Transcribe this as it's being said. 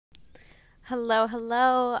Hello,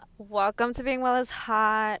 hello. Welcome to Being Well is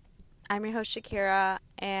Hot. I'm your host, Shakira,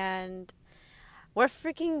 and we're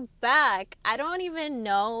freaking back. I don't even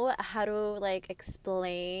know how to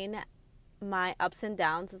explain my ups and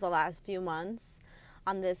downs of the last few months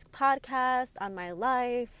on this podcast, on my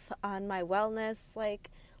life, on my wellness,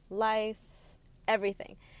 life,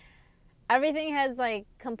 everything. Everything has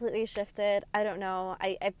completely shifted. I don't know.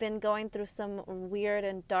 I've been going through some weird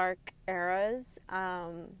and dark eras.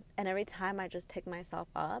 And every time I just pick myself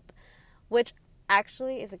up, which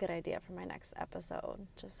actually is a good idea for my next episode.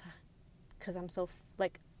 Just because I'm so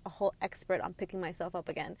a whole expert on picking myself up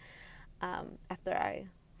again after I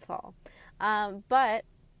fall. But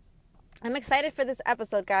I'm excited for this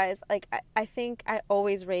episode, guys. I think I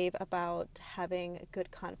always rave about having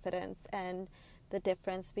good confidence and the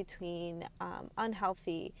difference between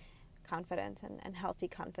unhealthy confidence and healthy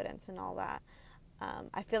confidence and all that.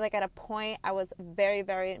 I feel like at a point I was very,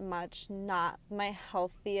 very much not my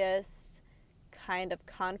healthiest kind of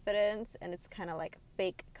confidence, and it's kind of like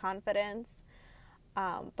fake confidence.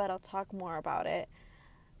 But I'll talk more about it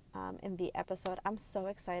in the episode. I'm so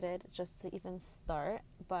excited just to even start,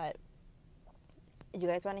 but you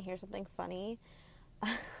guys want to hear something funny?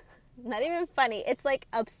 Not even funny. It's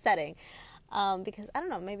upsetting. Because I don't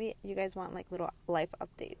know, maybe you guys want little life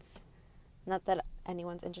updates. Not that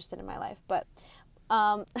anyone's interested in my life, but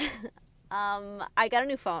I got a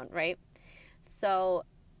new phone, right? So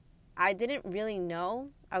I didn't really know.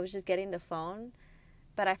 I was just getting the phone,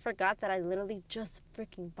 but I forgot that I literally just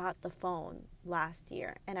freaking bought the phone last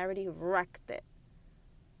year, and I already wrecked it.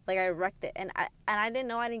 I wrecked it, and I didn't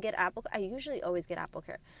know I didn't get Apple. I usually always get Apple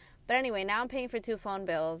Care, but anyway, now I'm paying for 2 phone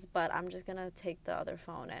bills, but I'm just gonna take the other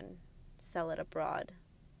phone and sell it abroad.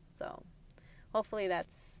 So hopefully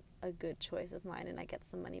that's a good choice of mine and I get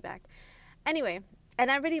some money back. Anyway,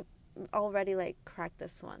 and I already cracked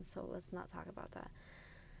this one, so let's not talk about that.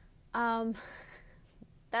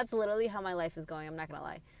 That's literally how my life is going. I'm not gonna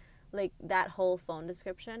lie. That whole phone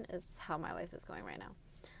description is how my life is going right now.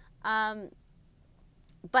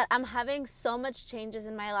 But I'm having so much changes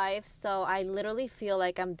in my life, so I literally feel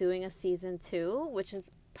like I'm doing a season 2, which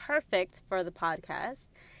is perfect for the podcast.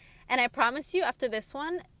 And I promise you, after this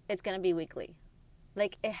one, it's going to be weekly.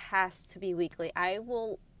 It has to be weekly. I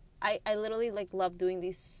literally, love doing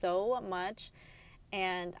these so much.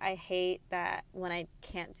 And I hate that when I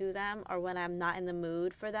can't do them or when I'm not in the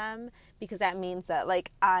mood for them. Because that means that,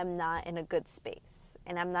 I'm not in a good space.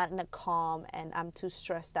 And I'm not in a calm, and I'm too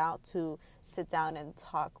stressed out to sit down and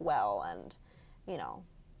talk well and, be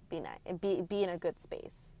in a good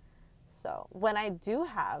space. So when I do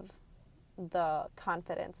have the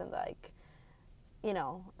confidence and the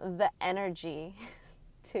energy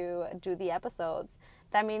to do the episodes,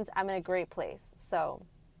 that means I'm in a great place. So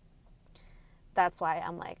that's why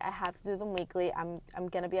I'm I have to do them weekly. I'm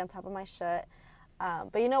gonna be on top of my shit.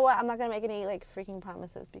 But you know what? I'm not gonna make any freaking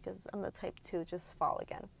promises because I'm the type to just fall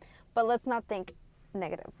again. But let's not think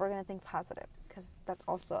negative. We're gonna think positive because that's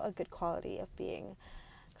also a good quality of being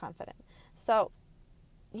confident. So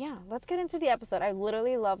yeah, let's get into the episode. I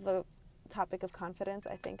literally love the topic of confidence.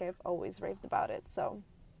 I think I've always raved about it, so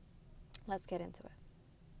let's get into it.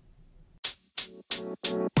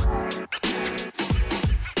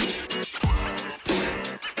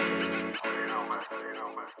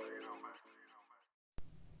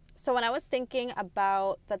 So when I was thinking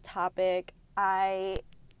about the topic, I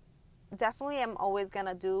definitely am always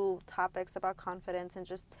gonna do topics about confidence and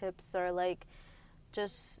just tips or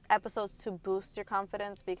just episodes to boost your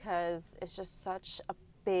confidence because it's just such a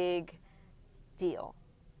big deal.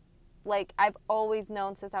 I've always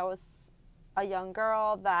known since I was a young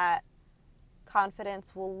girl that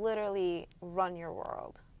confidence will literally run your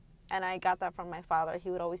world. And I got that from my father. He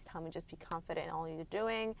would always tell me, just be confident in all you're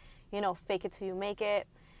doing, fake it till you make it.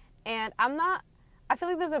 And I feel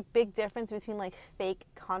like there's a big difference between fake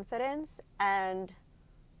confidence and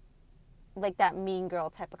that mean girl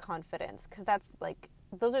type of confidence, because that's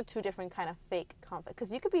those are two different kind of fake confidence.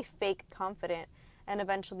 Because you could be fake confident and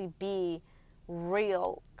eventually be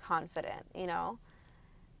real confident,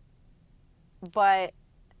 but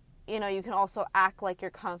you can also act like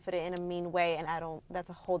you're confident in a mean way, and that's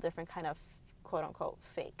a whole different kind of quote unquote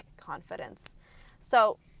fake confidence.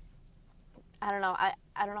 So I don't know, I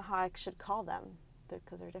don't know how I should call them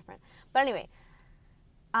because they're different. But anyway,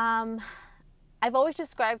 I've always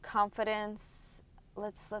described confidence,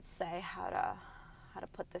 let's say how to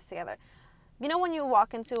put this together. When you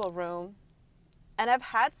walk into a room, and I've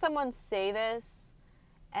had someone say this,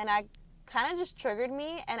 and I kind of just triggered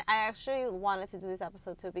me, and I actually wanted to do this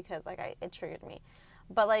episode too because it triggered me.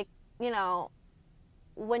 But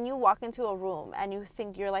when you walk into a room and you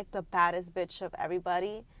think you're like the baddest bitch of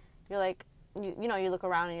everybody, you're like, you know, you look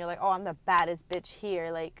around and you're like, oh, I'm the baddest bitch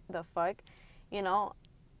here. Like, the fuck? You know?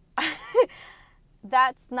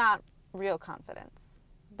 That's not real confidence.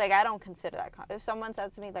 Like, I don't consider that. If someone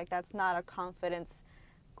says to me, like, that's not a confidence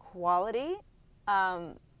quality,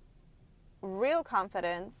 real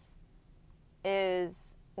confidence is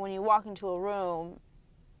when you walk into a room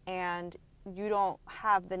and you don't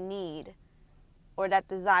have the need or that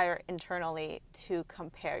desire internally to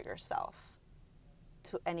compare yourself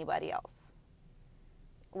to anybody else,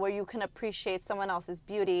 where you can appreciate someone else's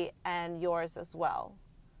beauty and yours as well.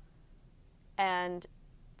 And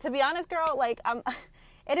to be honest, girl, like,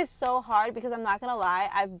 it is so hard because I'm not gonna lie,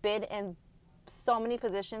 I've been in so many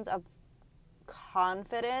positions of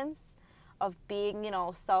confidence, of being, you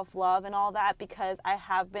know, self-love and all that, because I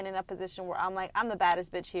have been in a position where I'm like, I'm the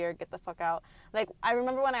baddest bitch here, get the fuck out. Like, I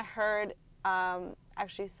remember when I heard,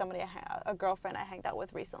 actually somebody, a girlfriend I hanged out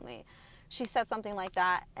with recently, she said something like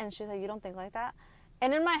that, and she said, you don't think like that?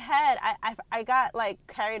 And in my head, I got, like,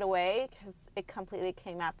 carried away, because it completely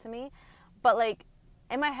came up to me, but, like,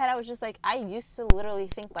 in my head, I was just like, I used to literally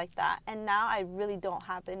think like that, and now I really don't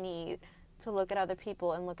have the need to look at other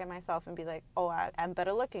people and look at myself and be like, oh, I'm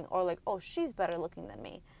better looking, or like, oh, she's better looking than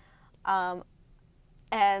me.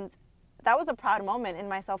 And that was a proud moment in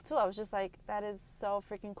myself too. I was just like, that is so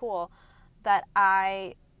freaking cool that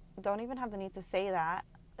I don't even have the need to say that.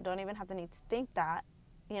 I don't even have the need to think that,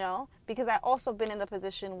 you know, because I also been in the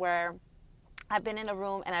position where I've been in a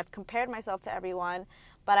room and I've compared myself to everyone,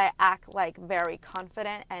 but I act like very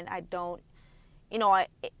confident, and I don't, you know, I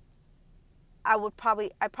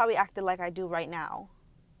probably acted like I do right now,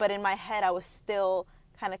 but in my head I was still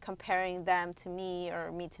kind of comparing them to me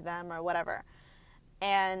or me to them or whatever.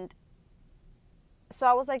 And so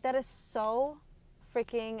I was like, that is so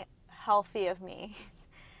freaking healthy of me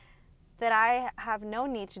that I have no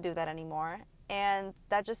need to do that anymore. And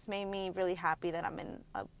that just made me really happy that I'm in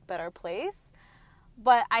a better place.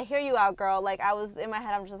 But I hear you out, girl. Like, I was in my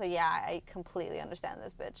head, I'm just like, yeah, I completely understand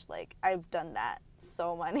this, bitch. Like, I've done that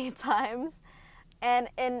so many times. And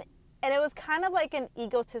it was kind of like an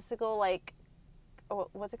egotistical, like,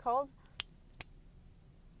 what's it called?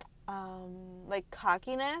 Like,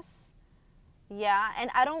 cockiness. Yeah, and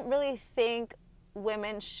I don't really think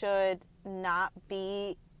women should not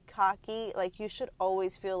be cocky. Like, you should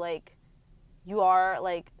always feel like you are,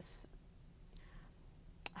 like,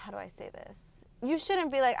 how do I say this? You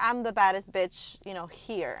shouldn't be like, I'm the baddest bitch, you know,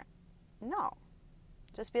 here. No.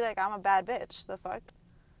 Just be like, I'm a bad bitch. The fuck?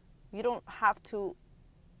 You don't have to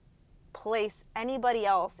place anybody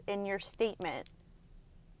else in your statement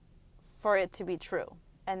for it to be true.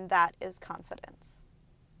 And that is confidence.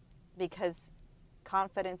 Because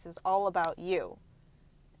confidence is all about you.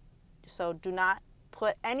 So do not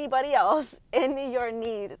put anybody else in your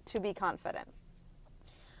need to be confident.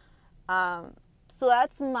 So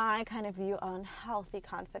that's my kind of view on healthy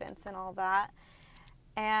confidence and all that.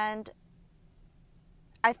 And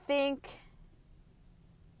I think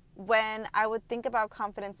when I would think about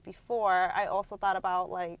confidence before, I also thought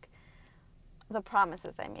about, like, the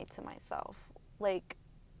promises I made to myself. Like,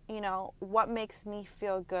 you know, what makes me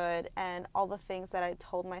feel good and all the things that I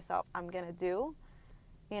told myself I'm going to do.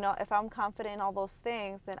 You know, if I'm confident in all those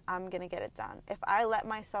things, then I'm going to get it done. If I let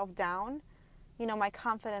myself down, you know, my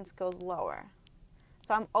confidence goes lower.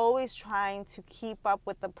 So I'm always trying to keep up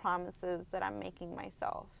with the promises that I'm making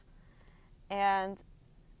myself. And,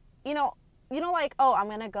 you know, like, oh, I'm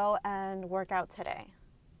going to go and work out today.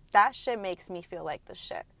 That shit makes me feel like the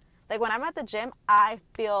shit. Like, when I'm at the gym, I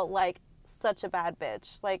feel like such a bad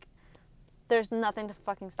bitch. Like, there's nothing to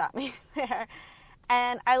fucking stop me there.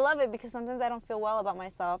 And I love it because sometimes I don't feel well about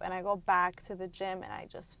myself, and I go back to the gym and I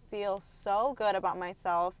just feel so good about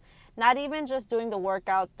myself. Not even just doing the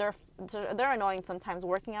workout. They're annoying sometimes.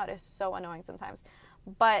 Working out is so annoying sometimes.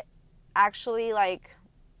 But actually, like,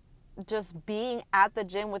 just being at the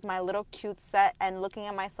gym with my little cute set and looking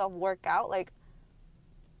at myself work out, like,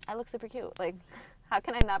 I look super cute. Like, how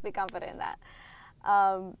can I not be confident in that?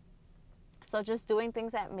 So just doing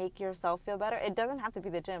things that make yourself feel better. It doesn't have to be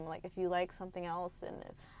the gym. Like, if you like something else, and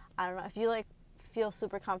I don't know, if you like feel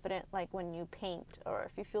super confident, like, when you paint, or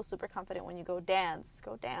if you feel super confident when you go dance.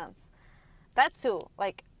 That too.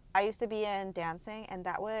 Like, I used to be in dancing, and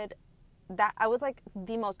I was like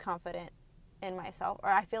the most confident in myself, or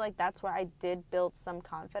I feel like that's where I did build some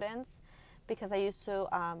confidence, because I used to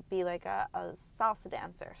be like a salsa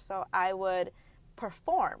dancer. So I would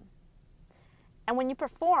perform. And when you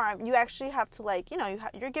perform, you actually have to, like,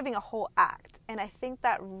 you're giving a whole act. And I think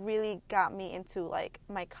that really got me into, like,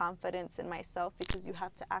 my confidence in myself, because you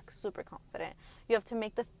have to act super confident. You have to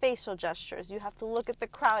make the facial gestures. You have to look at the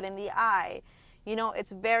crowd in the eye.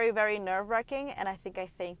 It's very, very nerve-wracking. And I think I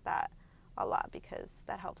thank that a lot, because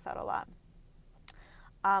that helps out a lot.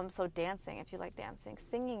 So dancing, if you like dancing.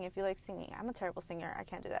 Singing, if you like singing. I'm a terrible singer. I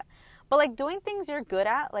can't do that. But, like, doing things you're good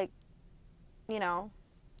at, like,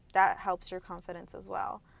 that helps your confidence as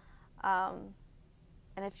well. And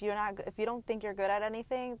if you don't think you're good at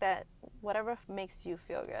anything, that whatever makes you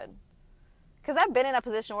feel good. Because I've been in a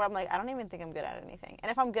position where I'm like, I don't even think I'm good at anything.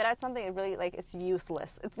 And if I'm good at something, it really, like, it's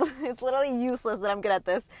useless. It's literally useless that I'm good at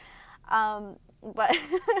this. But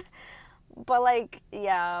but, like,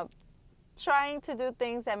 yeah, trying to do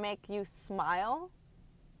things that make you smile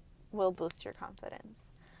will boost your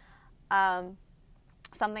confidence.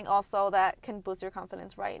 Something also that can boost your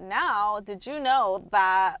confidence right now, did you know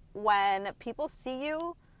that when people see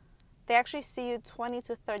you, they actually see you 20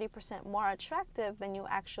 to 30% more attractive than you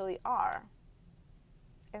actually are?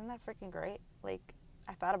 Isn't that freaking great? Like,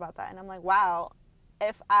 I thought about that and I'm like, wow,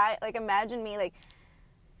 if I, like, imagine me, like,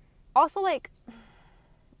 also, like,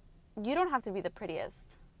 you don't have to be the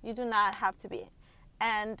prettiest. You do not have to be.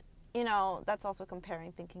 And, that's also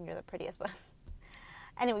comparing, thinking you're the prettiest, but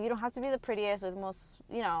anyway, you don't have to be the prettiest or the most,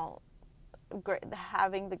 great,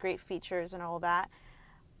 having the great features and all that.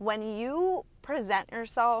 When you present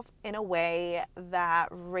yourself in a way that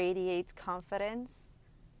radiates confidence,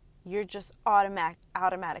 you're just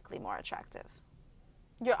automatically more attractive.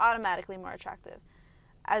 You're automatically more attractive.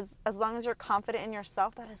 As long as you're confident in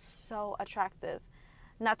yourself, that is so attractive.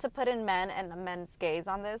 Not to put in men and men's gaze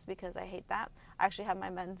on this, because I hate that. I actually have my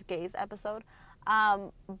men's gaze episode.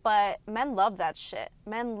 But men love that shit.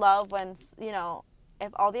 Men love when,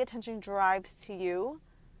 if all the attention drives to you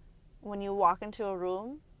when you walk into a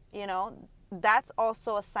room, that's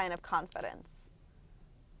also a sign of confidence.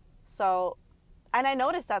 So, and I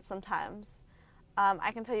notice that sometimes.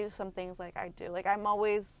 I can tell you some things like I do. Like, I'm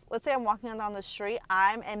always, let's say I'm walking down the street,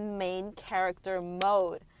 I'm in main character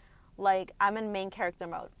mode. Like, I'm in main character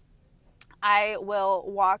mode. I will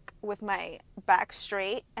walk with my back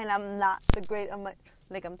straight, and I'm not the great, I'm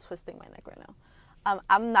twisting my neck right now.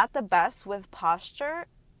 I'm not the best with posture,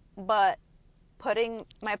 but putting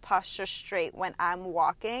my posture straight when I'm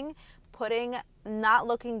walking, not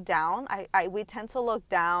looking down. We tend to look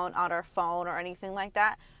down on our phone or anything like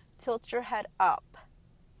that. Tilt your head up.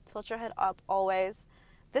 Tilt your head up always.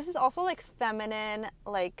 This is also, like, feminine,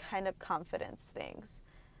 like, kind of confidence things.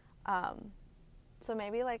 So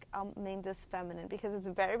maybe, like, I'll name this feminine, because it's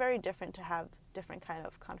very, very different to have different kind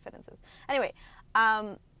of confidences. Anyway,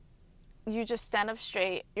 you just stand up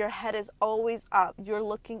straight. Your head is always up. You're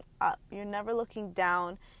looking up. You're never looking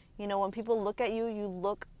down. When people look at you, you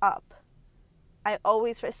look up. I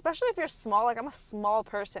always, especially if you're small, like, I'm a small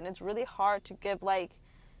person. It's really hard to give, like,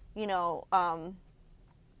 the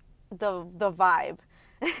vibe.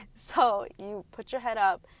 So you put your head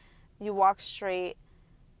up, you walk straight,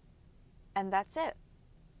 and that's it.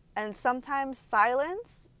 And sometimes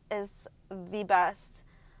silence is the best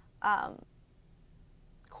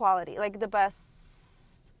quality, like the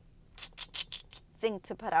best thing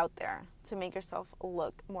to put out there to make yourself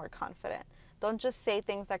look more confident. Don't just say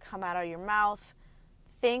things that come out of your mouth.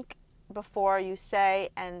 Think before you say,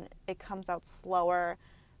 and it comes out slower,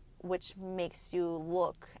 which makes you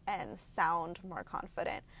look and sound more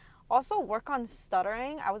confident. Also, work on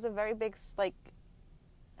stuttering. I was a very big, like,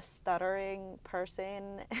 stuttering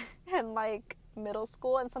person in, like, middle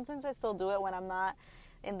school, and sometimes I still do it when I'm not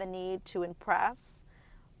in the need to impress.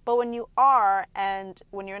 But when you are, and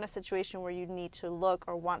when you're in a situation where you need to look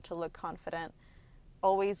or want to look confident,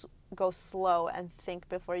 always go slow and think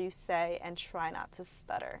before you say, and try not to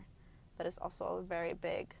stutter. That is also a very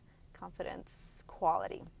big confidence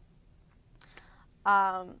quality.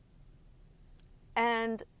 And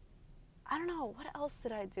I don't know, what else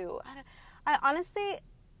did I do? I honestly,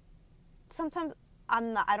 sometimes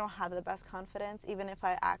I don't have the best confidence, even if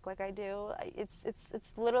I act like I do.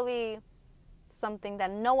 It's literally something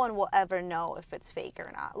that no one will ever know if it's fake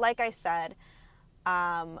or not. Like I said,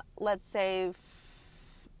 let's say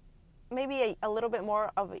maybe a little bit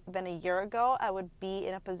more than a year ago, I would be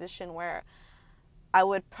in a position where I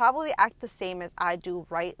would probably act the same as I do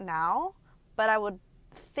right now, but I would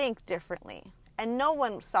think differently. And no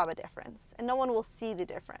one saw the difference, and no one will see the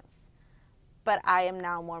difference. But I am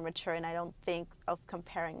now more mature, and I don't think of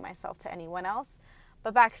comparing myself to anyone else.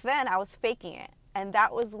 But back then, I was faking it. And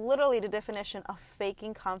that was literally the definition of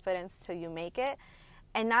faking confidence till you make it.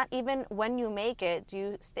 And not even when you make it do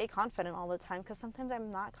you stay confident all the time, because sometimes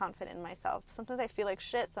I'm not confident in myself. Sometimes I feel like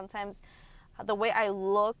shit. Sometimes the way I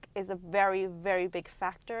look is a very, very big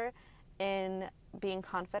factor in being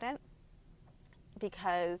confident,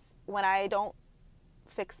 because when I don't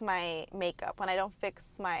fix my makeup, when I don't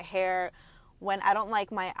fix my hair, when I don't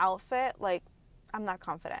like my outfit, like, I'm not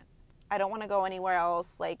confident. I don't want to go anywhere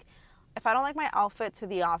else. Like, if I don't like my outfit to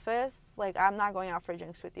the office, like, I'm not going out for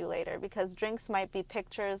drinks with you later, because drinks might be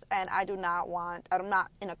pictures, and I'm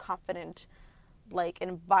not in a confident, like,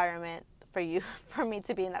 environment for me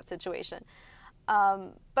to be in that situation.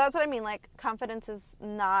 But that's what I mean. Like, confidence is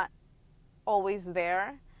not always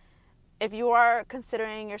there. If you are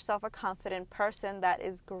considering yourself a confident person, that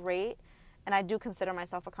is great. And I do consider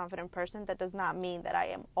myself a confident person. That does not mean that I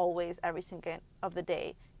am always, every single of the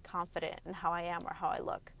day, confident in how I am or how I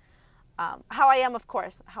look. How I am, of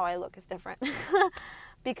course, how I look is different.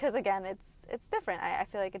 Because, again, it's different. I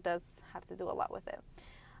feel like it does have to do a lot with it.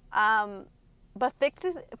 But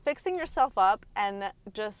fixing yourself up and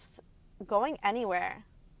just going anywhere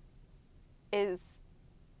is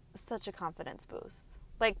such a confidence boost.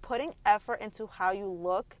 Like, putting effort into how you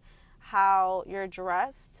look, how you're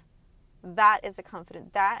dressed, that is a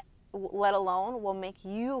confidence. That, let alone, will make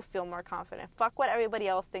you feel more confident. Fuck what everybody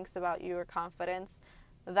else thinks about your confidence.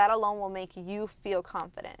 That alone will make you feel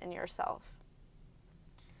confident in yourself.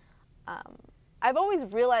 I've always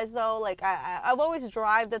realized, though, like, I've always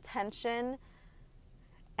derived attention,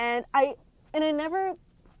 and I never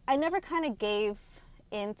kind of gave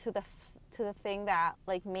into the thing that,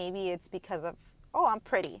 like, maybe it's because of, oh, I'm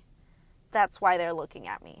pretty, that's why they're looking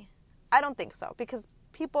at me. I don't think so, because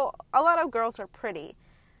a lot of girls are pretty,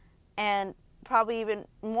 and probably even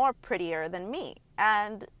more prettier than me,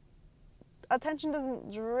 and attention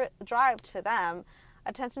doesn't drive to them.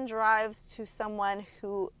 Attention drives to someone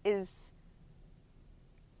who is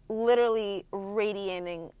literally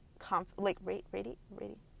radiating, radiating.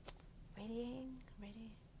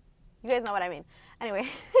 You guys know what I mean. Anyway,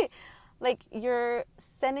 like, you're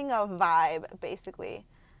sending a vibe, basically,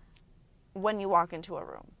 when you walk into a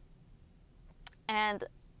room. And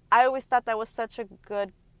I always thought that was such a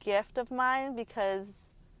good gift of mine, because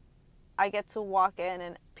I get to walk in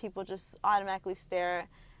and people just automatically stare,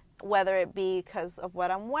 whether it be because of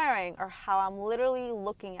what I'm wearing or how I'm literally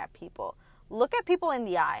looking at people. Look at people in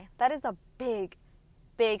the eye. That is a big,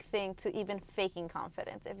 big thing to even faking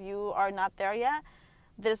confidence. If you are not there yet,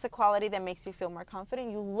 there's a quality that makes you feel more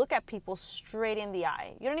confident. You look at people straight in the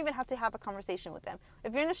eye. You don't even have to have a conversation with them.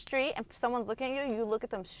 If you're in the street and someone's looking at you, you look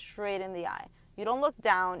at them straight in the eye. You don't look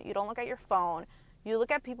down. You don't look at your phone. You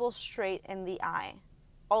look at people straight in the eye.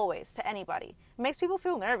 Always, to anybody. It makes people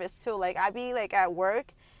feel nervous, too. Like, I be, like, at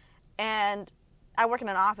work, and I work in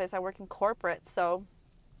an office. I work in corporate, so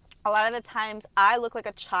a lot of the times I look like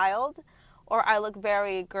a child, or I look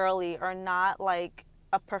very girly, or not like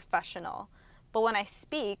a professional. But when I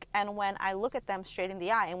speak, and when I look at them straight in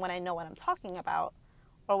the eye, and when I know what I'm talking about,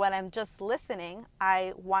 or when I'm just listening,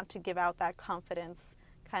 I want to give out that confidence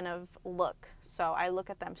kind of look. So I look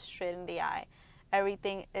at them straight in the eye.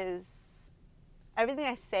 Everything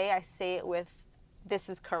I say it with, this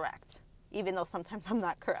is correct, even though sometimes I'm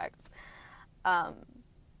not correct.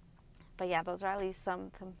 But yeah, those are at least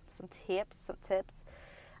some tips.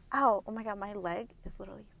 Oh my God, my leg is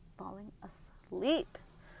literally falling asleep.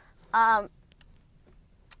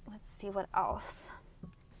 Let's see what else.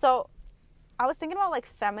 So I was thinking about, like,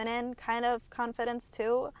 feminine kind of confidence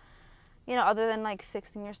too. You know, other than, like,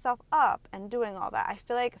 fixing yourself up and doing all that. I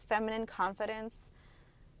feel like feminine confidence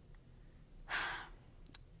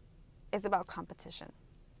is about competition.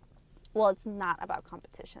 Well, it's not about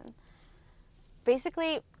competition.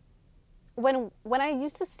 Basically, when I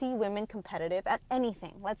used to see women competitive at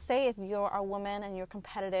anything, let's say if you're a woman and you're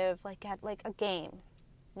competitive, like, at, like, a game,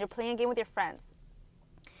 you're playing a game with your friends,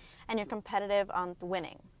 and you're competitive on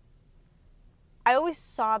winning. I always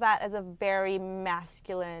saw that as a very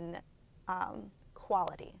masculine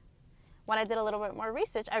quality. When I did a little bit more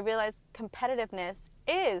research, I realized competitiveness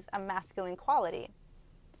is a masculine quality.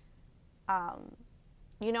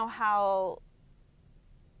 You know how,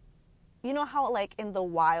 like, in the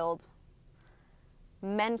wild,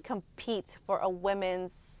 men compete for a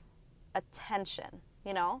woman's attention,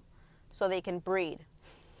 you know, so they can breed.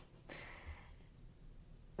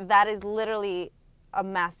 That is literally a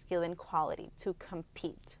masculine quality, to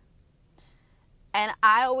compete. And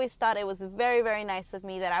I always thought it was very, very nice of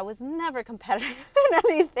me that I was never competitive in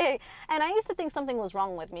anything. And I used to think something was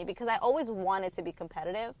wrong with me, because I always wanted to be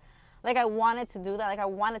competitive. Like, I wanted to do that. Like, I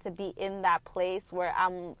wanted to be in that place where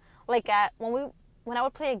I'm, like, when I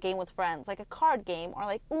would play a game with friends, like a card game, or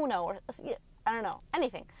like Uno, or I don't know,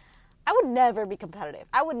 anything. I would never be competitive.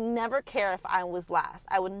 I would never care if I was last.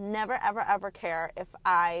 I would never, ever, ever care if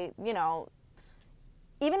I,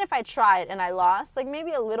 even if I tried and I lost, like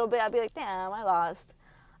maybe a little bit, I'd be like, damn, I lost.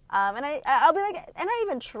 And I'll be like, and I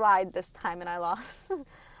even tried this time and I lost.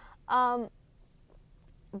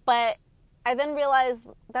 But I then realized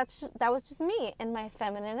that was just me and my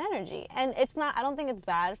feminine energy. And it's not, I don't think it's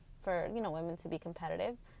bad for, women to be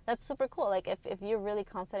competitive. That's super cool. Like if you're really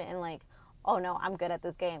confident in like, oh no, I'm good at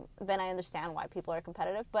this game, then I understand why people are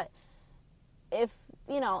competitive. But if,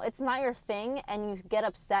 it's not your thing and you get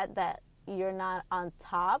upset that you're not on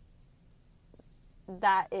top,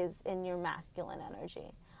 that is in your masculine energy.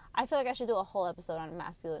 I feel like I should do a whole episode on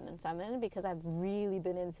masculine and feminine because I've really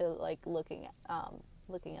been into like looking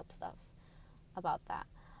up stuff about that.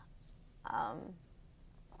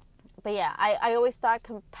 But yeah, I always thought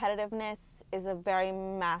competitiveness is a very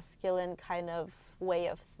masculine kind of way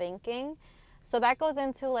of thinking. So that goes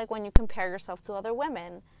into like when you compare yourself to other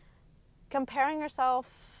women. Comparing yourself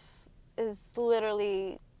is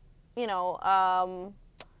literally, a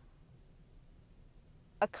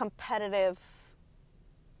competitive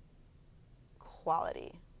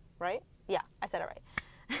quality, right? Yeah, I said it right.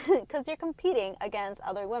 Because you're competing against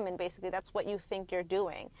other women, basically. That's what you think you're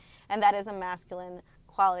doing. And that is a masculine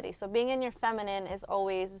quality. So being in your feminine is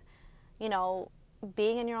always,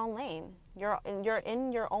 being in your own lane. You're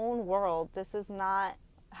in your own world. This is not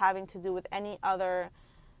having to do with any other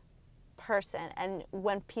person. And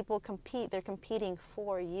when people compete, they're competing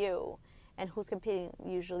for you. And who's competing?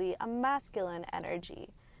 Usually a masculine energy.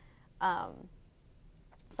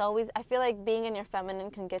 So I feel like being in your feminine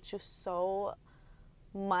can get you so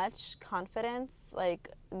much confidence. Like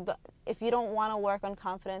if you don't want to work on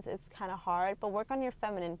confidence, it's kind of hard. But work on your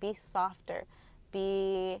feminine. Be softer.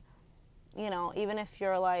 Be, even if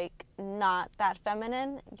you're like not that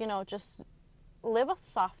feminine, just live a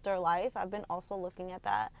softer life. I've been also looking at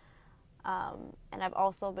that. And I've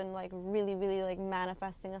also been like really, really like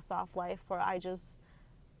manifesting a soft life where I just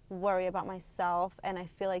worry about myself, and I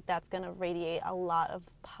feel like that's going to radiate a lot of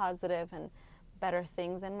positive and better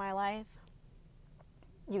things in my life.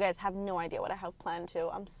 You guys have no idea what I have planned to.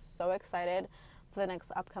 I'm so excited for the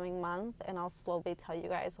next upcoming month, and I'll slowly tell you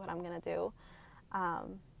guys what I'm going to do.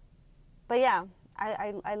 But yeah,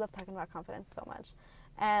 I love talking about confidence so much.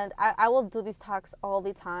 And I will do these talks all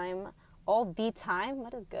the time. All the time?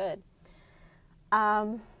 That is good.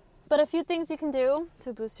 But a few things you can do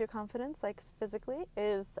to boost your confidence, like physically,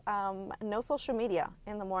 is no social media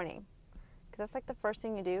in the morning. Because that's like the first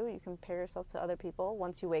thing you do. You compare yourself to other people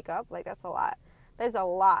once you wake up. Like that's a lot. That is a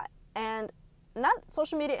lot. And not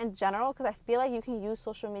social media in general, because I feel like you can use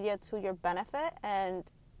social media to your benefit. And,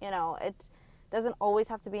 it doesn't always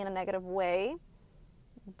have to be in a negative way.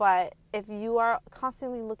 But if you are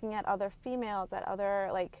constantly looking at other females, at other,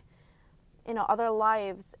 other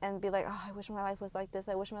lives and be like, oh, I wish my life was like this.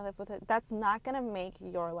 I wish my life was it. That's not going to make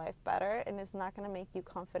your life better, and it's not going to make you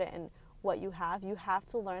confident in what you have. You have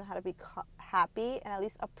to learn how to be happy and at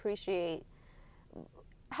least appreciate.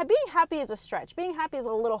 Being happy is a stretch. Being happy is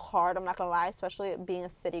a little hard, I'm not going to lie, especially being a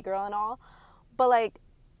city girl and all. But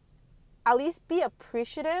at least be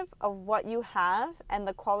appreciative of what you have and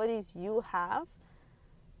the qualities you have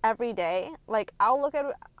every day.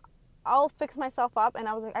 I'll fix myself up, and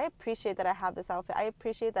I was like, I appreciate that I have this outfit. I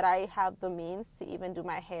appreciate that I have the means to even do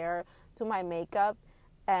my hair, do my makeup,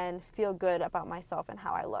 and feel good about myself and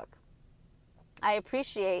how I look. I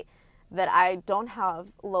appreciate that I don't have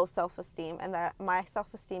low self-esteem and that my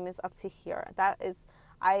self-esteem is up to here.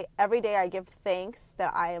 Every day I give thanks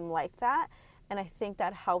that I am like that, and I think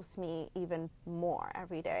that helps me even more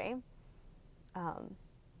every day.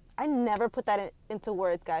 I never put that into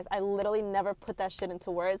words, guys. I literally never put that shit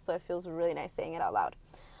into words, so it feels really nice saying it out loud.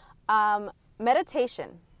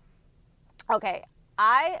 Meditation. Okay,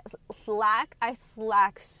 I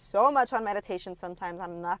slack so much on meditation sometimes.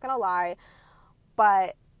 I'm not going to lie,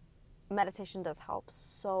 but meditation does help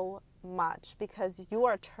so much because you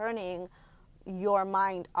are turning your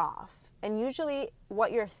mind off. And usually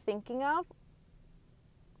what you're thinking of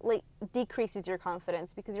decreases your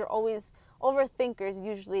confidence because you're always... Overthinkers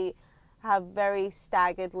usually have very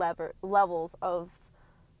staggered levels of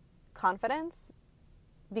confidence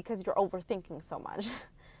because you're overthinking so much.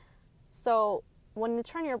 So when you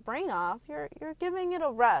turn your brain off, you're giving it a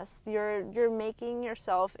rest. You're making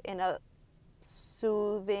yourself in a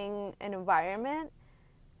soothing environment,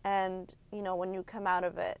 and when you come out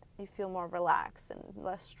of it, you feel more relaxed and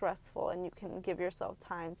less stressful, and you can give yourself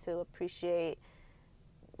time to appreciate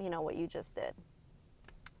what you just did.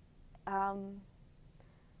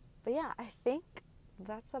 But yeah, I think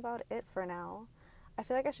that's about it for now. I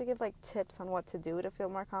feel like I should give like tips on what to do to feel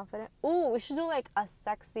more confident. Ooh, we should do like a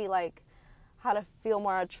sexy, like how to feel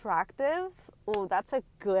more attractive. Ooh, that's a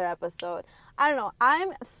good episode. I don't know.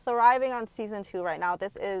 I'm thriving on season 2 right now.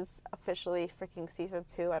 This is officially freaking season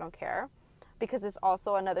 2. I don't care, because it's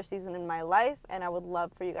also another season in my life, and I would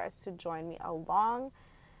love for you guys to join me along.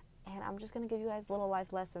 And I'm just going to give you guys little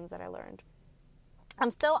life lessons that I learned. I'm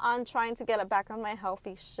still on trying to get it back on my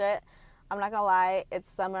healthy shit. I'm not going to lie. It's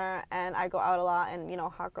summer, and I go out a lot, and, you know,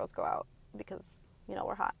 hot girls go out because, you know,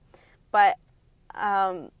 we're hot. But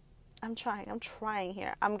I'm trying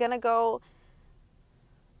here. I'm going to go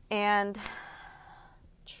and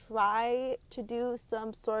try to do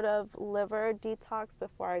some sort of liver detox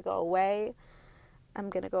before I go away. I'm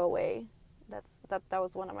going to go away. That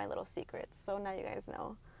was one of my little secrets. So now you guys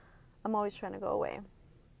know. I'm always trying to go away.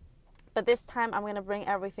 But this time I'm going to bring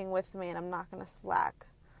everything with me, and I'm not going to slack.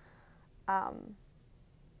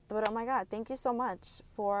 But oh my God, thank you so much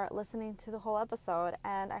for listening to the whole episode.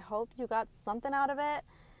 And I hope you got something out of it.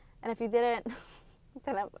 And if you didn't,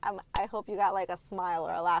 then I hope you got like a smile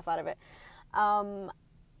or a laugh out of it.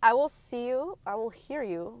 I will see you. I will hear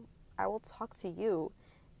you. I will talk to you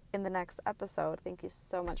in the next episode. Thank you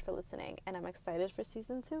so much for listening. And I'm excited for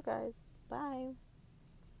season 2, guys. Bye.